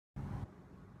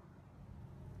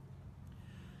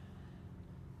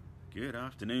Good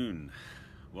afternoon.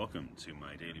 Welcome to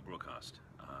my daily broadcast.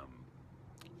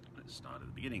 Let's start at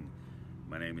the beginning.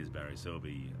 My name is Barry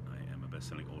Selby. I am a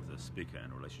best-selling author, speaker,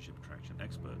 and relationship attraction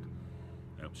expert.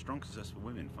 I help strong, successful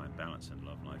women find balance in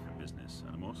love, life, and business.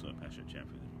 And I'm also a passionate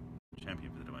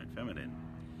champion for the divine feminine.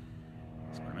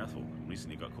 It's quite a mouthful. I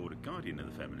recently got called a guardian of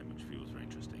the feminine, which feels very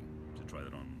interesting to try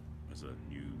that on as a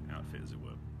new outfit, as it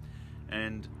were.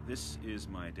 And this is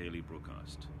my daily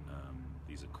broadcast.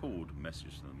 These are called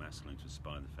Messages from the Masculine to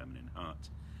Inspire the Feminine Heart.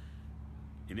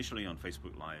 Initially on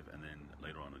Facebook Live and then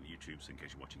later on YouTube, so in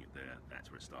case you're watching it there,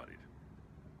 that's where it started.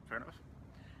 Fair enough?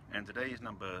 And today's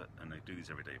number, and I do these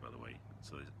every day by the way,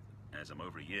 so as I'm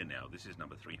over a year now, this is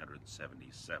number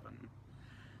 377.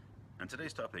 And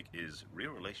today's topic is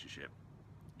real relationship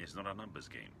is not a numbers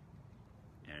game.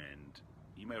 And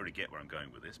you may already get where I'm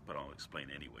going with this, but I'll explain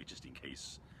anyway, just in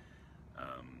case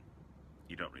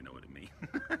you don't really know what it means.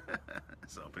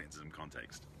 So I'll put it into some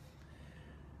context.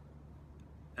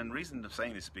 And the reason I'm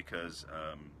saying this is because,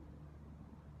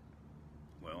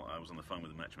 well, I was on the phone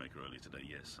with a matchmaker earlier today.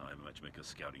 Yes, I have a matchmaker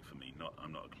scouting for me.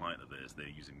 I'm not a client of theirs. They're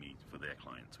using me for their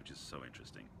clients, which is so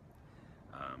interesting.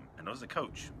 And as a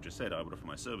coach, just said I would offer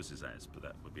my services as, but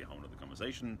that would be a whole other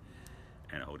conversation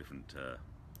and a whole different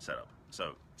setup.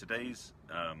 So today's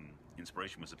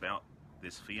inspiration was about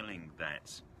this feeling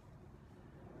that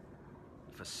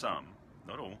for some,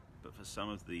 not all, but for some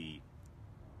of the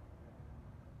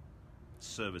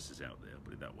services out there,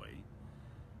 put it that way,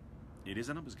 it is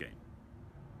a numbers game.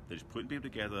 They're just putting people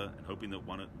together and hoping that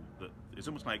it's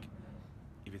almost like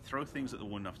if you throw things at the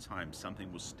wall enough times, something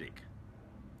will stick,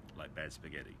 like bad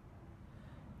spaghetti.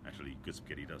 Actually, good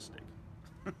spaghetti does stick.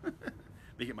 But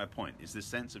you get my point. It's this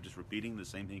sense of just repeating the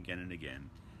same thing again and again,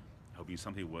 hoping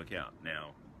something will work out. Now,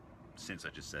 since I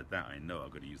just said that, I know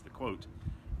I've got to use the quote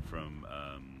from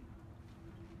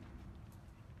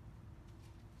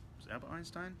was it Albert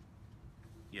Einstein?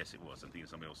 Yes, it was. I'm thinking of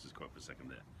somebody else's quote for a second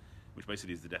there, which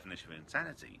basically is the definition of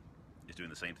insanity is doing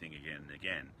the same thing again and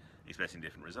again, expecting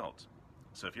different results.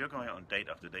 So if you're going out on date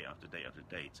after date after date after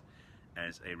date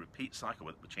as a repeat cycle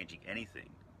without changing anything,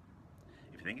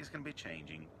 if you think it's going to be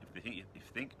changing, if you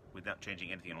think without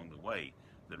changing anything along the way,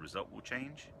 the result will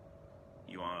change,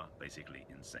 you are basically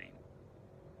insane.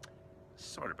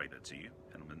 Sorry to break that to you,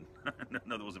 gentlemen.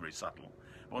 No, that wasn't very subtle.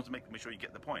 I want to make sure you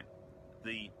get the point.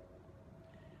 The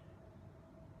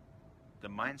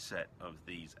mindset of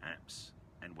these apps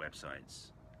and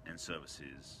websites and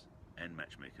services and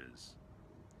matchmakers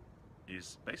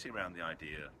is basically around the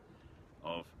idea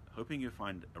of hoping you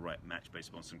find a right match based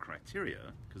upon some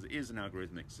criteria, because it is an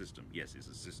algorithmic system. Yes, it's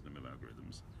a system of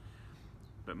algorithms.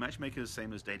 But matchmakers,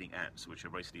 same as dating apps, which are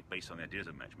basically based on the ideas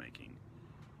of matchmaking,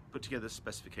 put together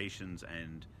specifications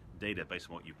and data based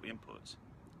on what you input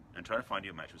and try to find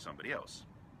you a match with somebody else,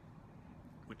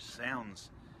 which sounds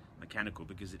mechanical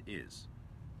because it is.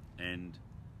 And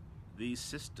these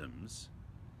systems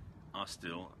are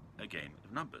still a game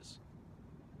of numbers,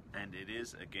 and it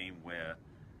is a game where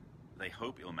they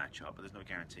hope it'll match up, but there's no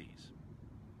guarantees.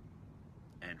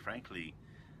 And frankly,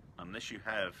 unless you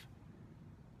have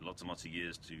lots and lots of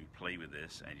years to play with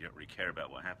this and you don't really care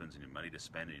about what happens and your money to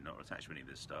spend and you're not attached to any of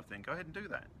this stuff, then go ahead and do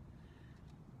that.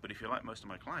 But if you're like most of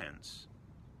my clients,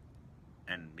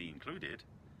 and me included,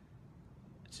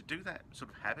 to do that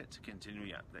sort of habit, to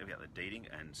continue out there dating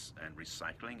and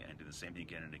recycling and do the same thing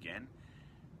again and again,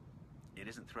 it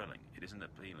isn't thrilling, it isn't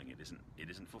appealing, it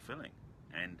isn't fulfilling,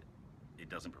 and it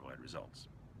doesn't provide results.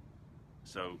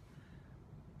 So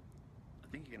I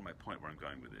think you get my point where I'm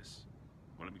going with this.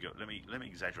 Well, let me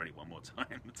exaggerate it one more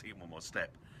time, take one more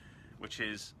step, which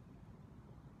is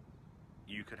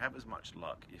you could have as much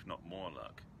luck, if not more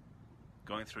luck,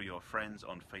 going through your friends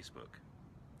on Facebook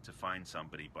to find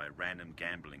somebody by random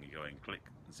gambling and going click,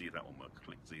 see if that one works,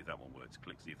 click, see if that one works,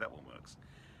 click, see if that one works,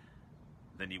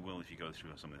 than you will if you go through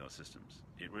some of those systems.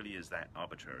 It really is that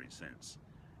arbitrary sense,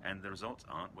 and the results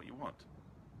aren't what you want.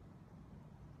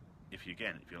 If you're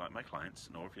like my clients,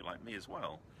 or if you're like me as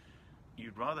well,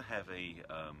 you'd rather have a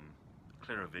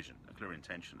clearer vision, a clearer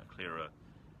intention, a clearer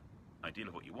idea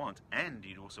of what you want, and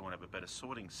you'd also want to have a better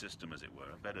sorting system, as it were,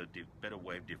 a better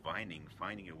way of divining,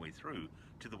 finding your way through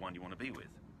to the one you want to be with.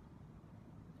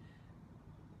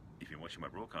 If you've been watching my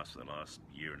broadcast for the last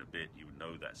year and a bit, you would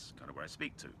know that's kind of where I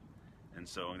speak to. And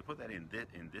so I'm going to put that in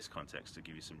this context to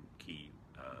give you some key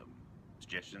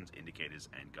suggestions, indicators,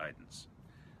 and guidance.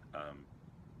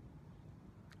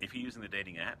 If you're using the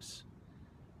dating apps,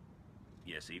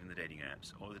 yes, even the dating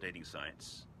apps, or the dating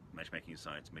sites, matchmaking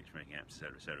sites, matchmaking apps,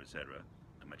 etc., etc., etc.,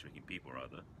 and matchmaking people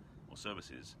rather, or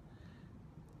services,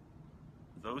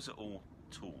 those are all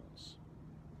tools.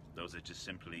 Those are just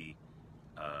simply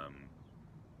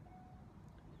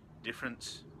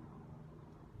different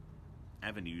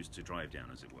avenues to drive down,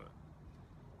 as it were.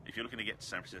 If you're looking to get to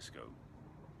San Francisco,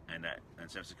 and San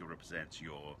Francisco represents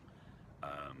your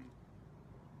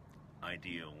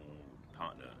ideal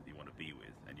partner you want to be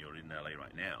with, and you're in LA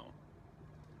right now,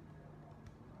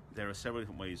 there are several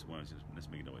different ways. Well, let's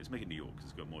make it New York,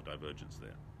 because it's got more divergence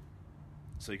there.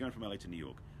 So you're going from LA to New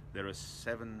York. There are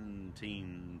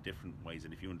 17 different ways,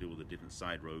 and if you want to deal with the different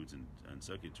side roads and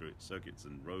circuits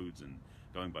and roads and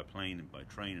going by plane and by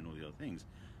train and all the other things,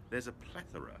 there's a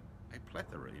plethora, in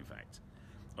fact,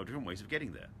 of different ways of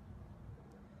getting there.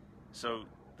 So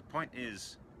the point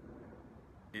is,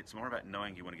 it's more about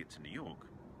knowing you want to get to New York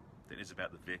than it is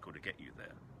about the vehicle to get you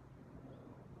there.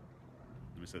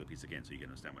 Let me say the piece again so you can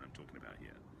understand what I'm talking about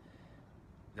here.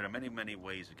 There are many, many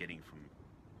ways of getting from...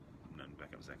 No,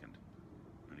 back up a second.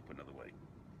 Let me put another way.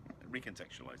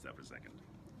 Recontextualize that for a second.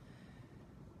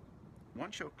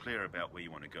 Once you're clear about where you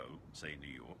want to go, say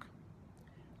New York,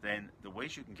 then the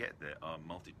ways you can get there are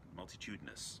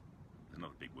multitudinous. There's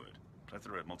another big word.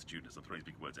 Plethora, multitudinous. I'm throwing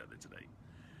big words out there today.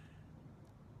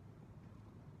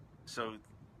 So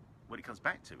what it comes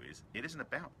back to is, it isn't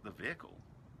about the vehicle,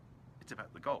 it's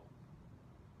about the goal.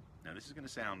 Now this is going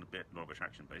to sound a bit law of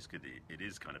attraction based, because it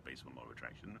is kind of based on law of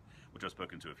attraction, which I've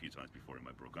spoken to a few times before in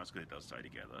my broadcast, because it does tie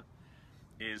together,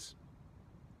 is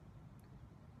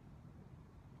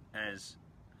as,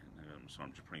 so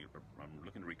I'm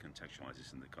looking to recontextualize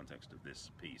this in the context of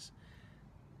this piece.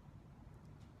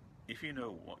 If you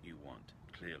know what you want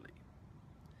clearly,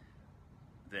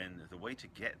 then the way to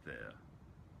get there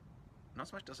not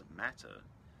so much doesn't matter,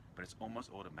 but it's almost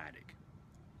automatic.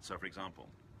 So for example,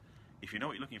 if you know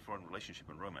what you're looking for in a relationship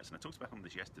and romance, and I talked about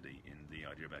this yesterday in the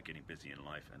idea about getting busy in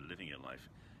life and living your life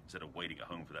instead of waiting at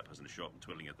home for that person to show up and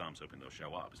twiddling your thumbs hoping they'll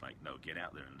show up. It's like, no, get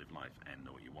out there and live life and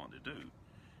know what you want to do.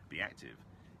 Be active.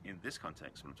 In this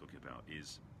context, what I'm talking about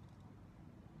is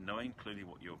knowing clearly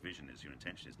what your vision is, your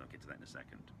intention is, and I'll get to that in a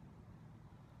second,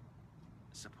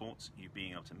 supports you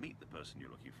being able to meet the person you're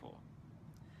looking for.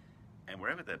 And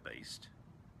wherever they're based,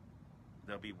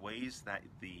 there'll be ways that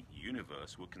the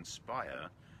universe will conspire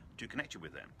to connect you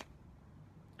with them.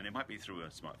 And it might be through a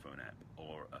smartphone app,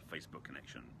 or a Facebook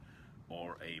connection,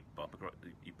 or you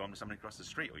bump somebody across the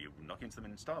street, or you knock into them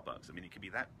in Starbucks. I mean, it could be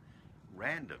that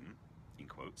random, in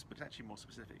quotes, but it's actually more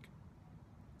specific.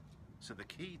 So the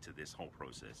key to this whole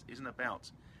process isn't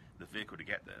about the vehicle to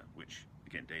get there, which,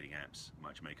 again, dating apps,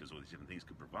 matchmakers, all these different things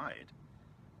could provide.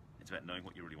 It's about knowing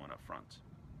what you really want up front.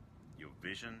 Your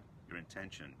vision, your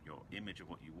intention, your image of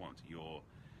what you want, your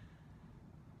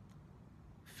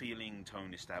feeling,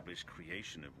 tone, established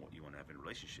creation of what you want to have in a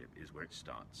relationship is where it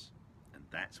starts. And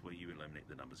that's where you eliminate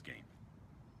the numbers game.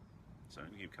 So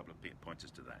let me give a couple of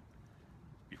pointers to that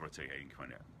before I tell you how you can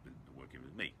find out working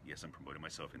with me. Yes, I'm promoting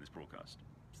myself in this broadcast.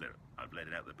 So I've let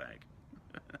it out of the bag.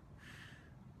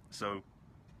 So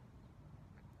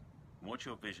what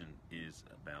your vision is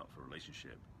about for a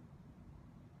relationship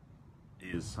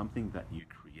is something that you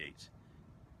create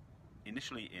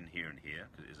initially in here and here,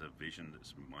 because it is a vision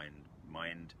that's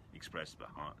mind expressed but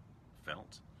heart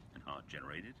felt and heart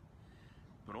generated.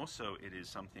 But also it is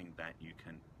something that you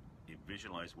can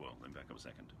visualize. Well, let me back up a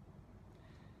second.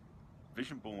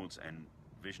 Vision boards and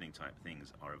visioning type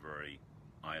things are a very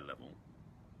eye level,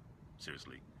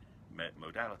 seriously,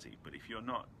 modality. But if you're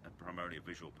not primarily a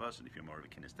visual person, if you're more of a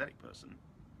kinesthetic person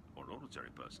or an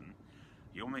auditory person,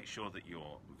 you'll make sure that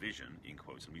your vision, in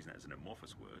quotes, I'm using that as an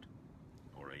amorphous word,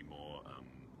 or a more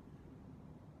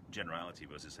generality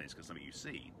versus saying it's something you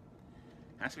see,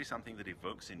 has to be something that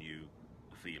evokes in you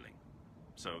a feeling.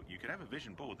 So you could have a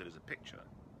vision board that is a picture,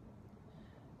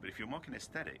 but if you're more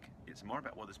kinesthetic, it's more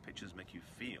about what those pictures make you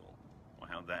feel, or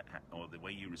how or the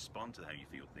way you respond to how you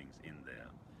feel things in there.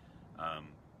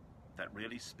 That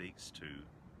really speaks to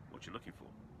what you're looking for.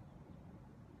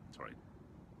 Sorry,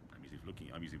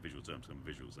 I'm using visual terms. I'm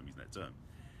visuals. I'm using that term.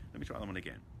 Let me try that one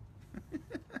again.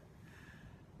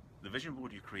 The vision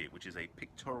board you create, which is a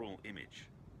pictorial image,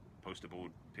 poster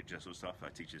board, picture sort of stuff. I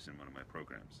teach this in one of my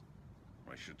programs.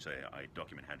 Or I should say, I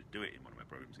document how to do it in one of my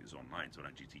programs. It's online, so I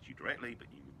don't teach you directly, but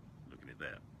you look at it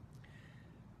there.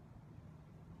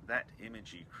 That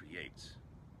image you create,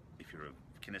 if you're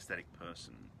a kinesthetic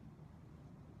person,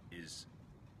 is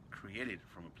created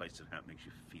from a place of how it makes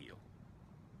you feel.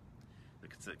 The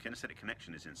kinesthetic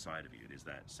connection is inside of you. It is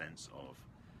that sense of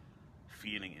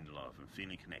feeling in love and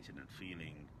feeling connected and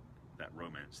feeling that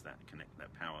romance, that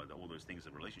power, all those things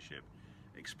of relationship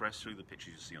expressed through the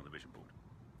pictures you see on the vision board.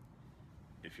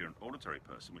 If you're an auditory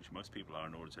person, which most people are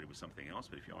an auditory with something else,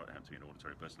 but if you happen to be an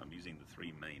auditory person, I'm using the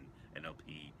three main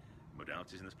NLP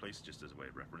modalities in this place just as a way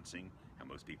of referencing how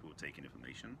most people take in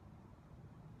information.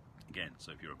 Again,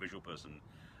 so if you're a visual person,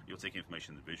 you'll take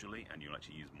information visually and you'll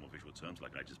actually use more visual terms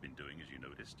like I've just been doing, as you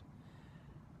noticed.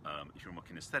 If you're more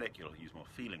kinesthetic, you'll use more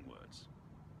feeling words.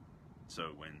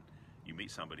 So when you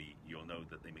meet somebody, you'll know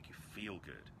that they make you feel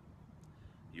good.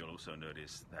 You'll also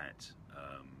notice that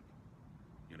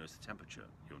you'll notice the temperature.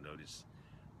 You'll notice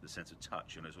the sense of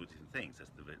touch. You'll notice all different things.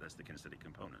 That's the kinesthetic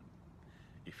component.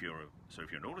 If you're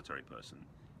an auditory person,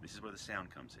 this is where the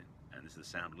sound comes in, and this is the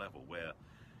sound level where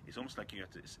it's almost like you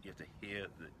have to hear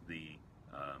the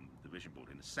vision board.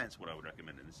 In a sense, what I would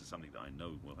recommend, and this is something that I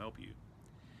know will help you,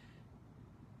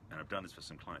 and I've done this for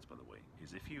some clients, by the way,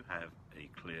 is if you have a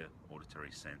clear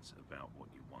auditory sense about what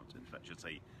you want. In fact, I should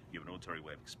say you have an auditory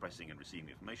way of expressing and receiving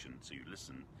information, so you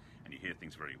listen and you hear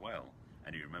things very well,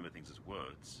 and you remember things as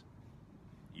words.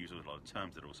 You use a lot of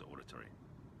terms that are also auditory.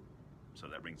 So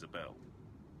that rings a bell,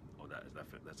 or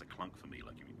that's a clunk for me,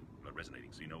 like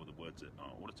resonating, so you know the words that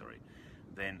are auditory.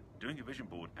 Then doing a vision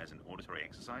board as an auditory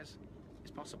exercise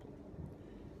is possible.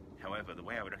 However, the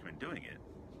way I would recommend doing it,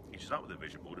 you start with a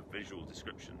vision board, a visual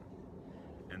description,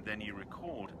 and then you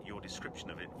record your description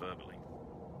of it verbally.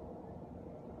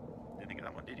 Didn't think of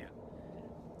that one, did you?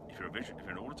 If you're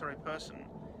an auditory person,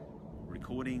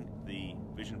 recording the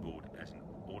vision board as an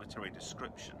auditory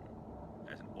description,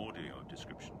 as an audio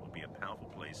description, would be a powerful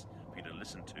place for you to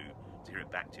listen to hear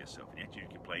it back to yourself. And actually, you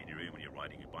can play it in your ear when you're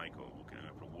riding your bike or walking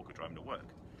for a walk or driving to work.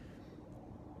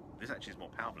 This actually is more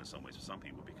powerful in some ways for some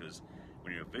people, because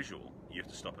when you're visual, you have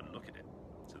to stop and look at it.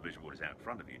 So the visual board is out in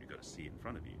front of you, and you've got to see it in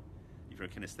front of you. If you're a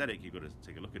kinesthetic, you've got to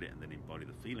take a look at it and then embody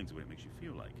the feelings of what it makes you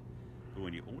feel like. But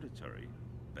when you're auditory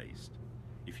based,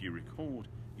 if you record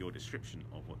your description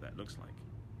of what that looks like,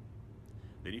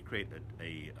 then you create what's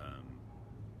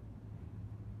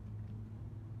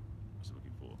it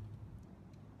looking for?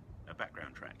 A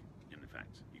background track. In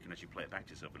fact, you can actually play it back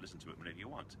to yourself and listen to it whenever you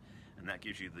want, and that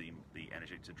gives you the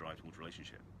energy to drive towards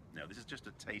relationship. Now, this is just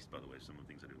a taste, by the way, of some of the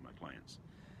things I do with my clients.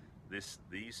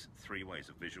 These three ways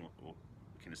of visual, or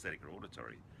kinesthetic, or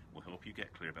auditory will help you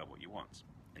get clear about what you want.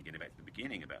 And getting back to the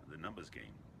beginning about the numbers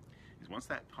game, is once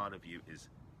that part of you is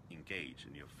engaged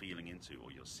and you're feeling into,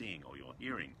 or you're seeing, or you're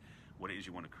hearing what it is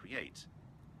you want to create,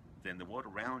 then the world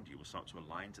around you will start to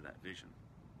align to that vision.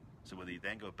 So whether you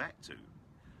then go back to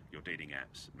your dating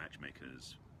apps,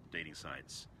 matchmakers, dating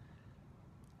sites,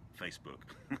 Facebook,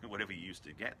 whatever you used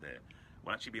to get there,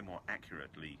 will actually be more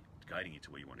accurately guiding you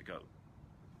to where you want to go.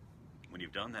 When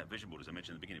you've done that vision board, as I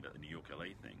mentioned at the beginning about the New York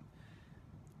LA thing,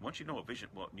 once you know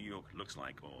what New York looks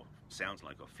like or sounds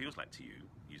like or feels like to you,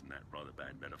 using that rather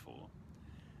bad metaphor,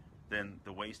 then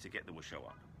the ways to get there will show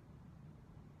up.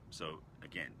 So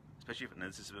again, especially now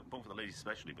this is important for the ladies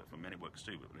especially, but for men it works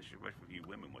too, but especially for you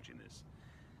women watching this,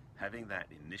 having that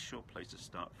initial place to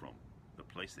start from, the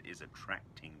place that is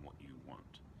attracting what you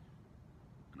want.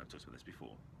 And I've talked about this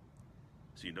before.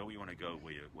 So you know where you want to go,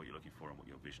 what you're looking for, and what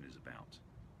your vision is about.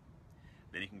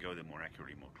 Then you can go there more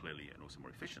accurately, more clearly, and also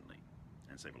more efficiently,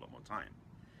 and save a lot more time.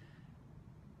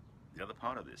 The other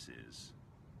part of this is,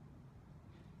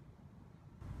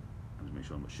 I'm just making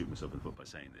sure I'm not shooting myself in the foot by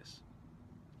saying this.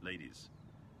 Ladies,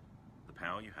 the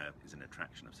power you have is an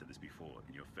attraction. I've said this before.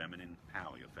 In your feminine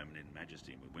power, your feminine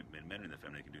majesty, and men in the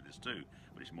feminine can do this too,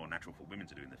 but it's more natural for women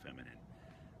to do in the feminine.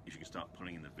 If you can start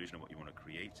pulling in the vision of what you want to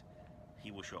create, he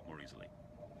will show up more easily.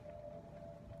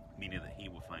 Meaning that he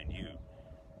will find you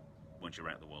once you're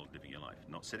out in the world living your life.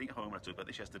 Not sitting at home. I talked about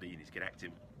this yesterday. You need to get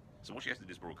active. So what you have to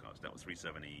do is broadcast. That was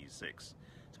 376.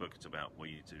 Spoke about what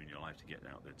you need to do in your life to get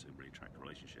out there to really attract a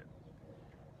relationship.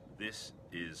 This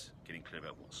is getting clear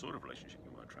about what sort of relationship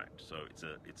you want to attract. So it's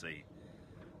a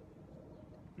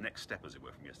next step, as it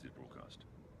were, from yesterday's broadcast.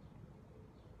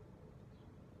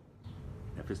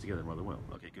 That fits together rather well.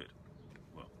 Okay, good.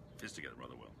 Well, fits together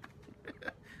rather well.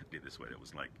 Did this way. That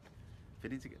was like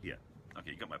fitting together. Yeah.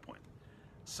 Okay, you got my point.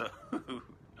 So,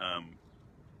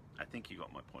 I think you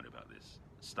got my point about this.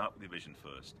 Start with your vision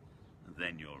first, and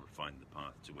then you'll find the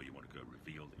path to where you want to go,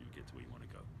 revealed, and you'll get to where you want to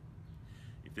go.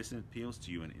 If this appeals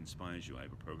to you and inspires you, I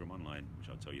have a program online, which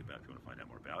I'll tell you about if you want to find out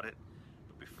more about it.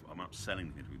 But I'm not selling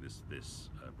anything through this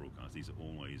broadcast. These are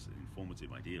always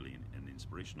informative, ideally, and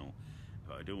inspirational.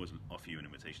 But I do always offer you an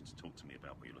invitation to talk to me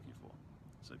about what you're looking for.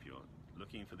 So if you're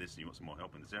looking for this and you want some more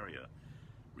help in this area,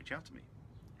 reach out to me.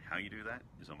 How you do that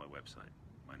is on my website.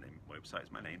 My website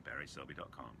is my name,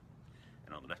 barryselby.com.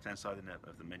 And on the left-hand side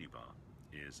of the menu bar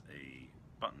is a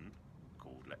button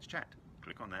called Let's Chat.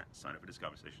 Click on that, sign up for this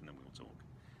conversation, and we'll talk.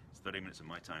 It's 30 minutes of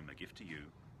my time, a gift to you,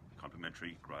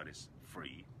 complimentary, gratis,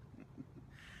 free,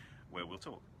 where we'll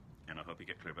talk. And I hope you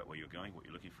get clear about where you're going, what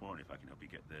you're looking for, and if I can help you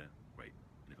get there, great.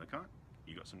 And if I can't,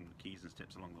 you got some keys and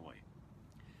tips along the way.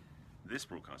 This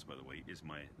broadcast, by the way, is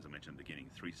my, as I mentioned at the beginning,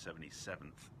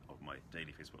 377th of my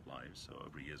daily Facebook Lives, so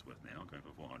over a year's worth now, going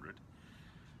for 400.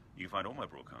 You can find all my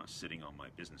broadcasts sitting on my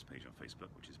business page on Facebook,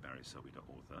 which is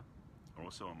barryselby.author, or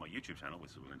also on my YouTube channel,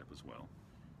 which will end up as well.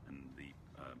 And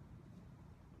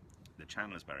the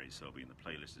channel is Barry Selby, and the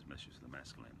playlist is Messages of the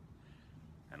Masculine.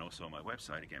 And also on my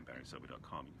website, again,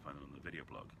 barryselby.com, you can find it on the video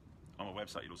blog. On my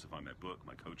website, you'll also find my book,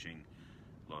 my coaching,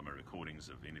 a lot of my recordings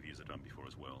of interviews I've done before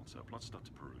as well. So lots of stuff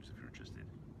to peruse if you're interested.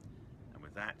 And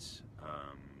with that,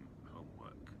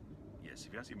 homework. Yes,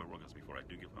 if you haven't seen my broadcasts before, I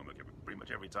do give homework pretty much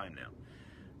every time now.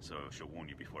 So I should warn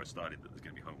you before I started that there's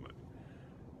going to be homework.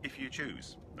 If you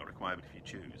choose, not required, but if you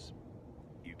choose,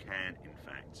 you can, in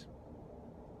fact,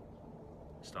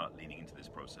 start leaning into this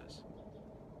process.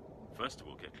 First of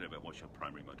all, get clear about what's your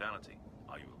primary modality.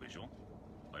 Are you a visual?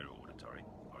 Are you auditory?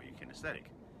 Or are you kinesthetic?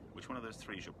 Which one of those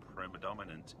three is your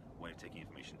predominant way of taking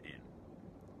information in?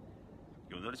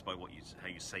 You'll notice by how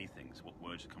you say things, what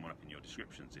words are coming up in your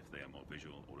descriptions, if they are more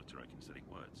visual, auditory, kinesthetic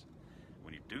words.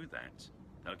 When you do that,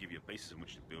 that'll give you a basis on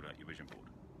which to build out your vision board.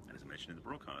 And as I mentioned in the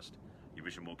broadcast, your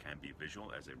vision board can be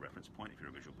visual as a reference point if you're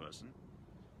a visual person,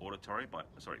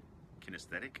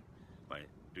 kinesthetic by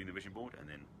doing the vision board and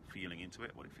then feeling into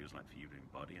it, what it feels like for you to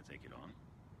embody and take it on.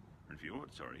 And if you're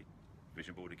auditory,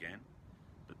 vision board again,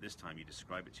 but this time you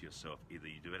describe it to yourself. Either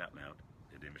you do it out loud,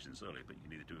 I didn't mention this earlier, but you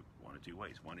can either do it one of two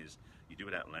ways. One is you do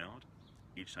it out loud.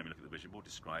 Each time you look at the vision board,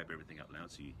 describe everything out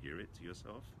loud so you hear it to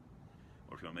yourself.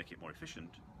 Or if you want to make it more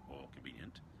efficient or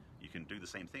convenient, you can do the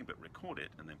same thing but record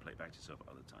it and then play it back to yourself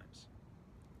at other times.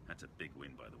 That's a big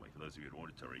win, by the way. For those of you who are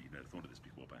auditory, you've never thought of this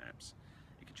before perhaps,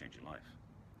 it can change your life.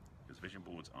 Because vision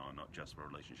boards are not just for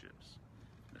relationships,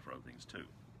 they're for other things too.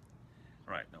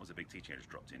 All right, that was a big teaching I just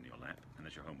dropped in your lap, and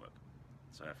there's your homework.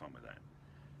 So have fun with that.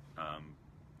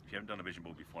 If you haven't done a vision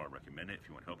board before, I recommend it. If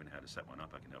you want help in how to set one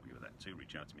up, I can help you with that too.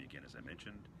 Reach out to me again, as I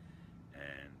mentioned,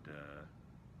 and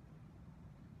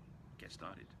get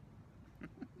started.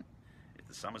 If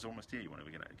the summer's almost here, you want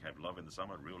to have love in the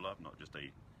summer, real love, not just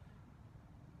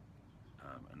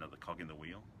another cog in the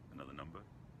wheel, another number.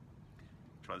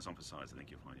 Try this on for size. I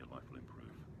think you'll find your life will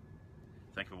improve.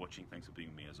 Thank you for watching. Thanks for being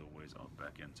with me as always. I'll be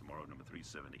back in tomorrow, number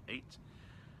 378.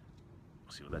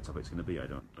 We'll see what that topic's going to be. I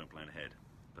don't plan ahead.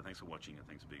 But thanks for watching and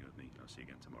thanks for being with me. I'll see you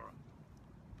again tomorrow.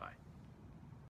 Bye.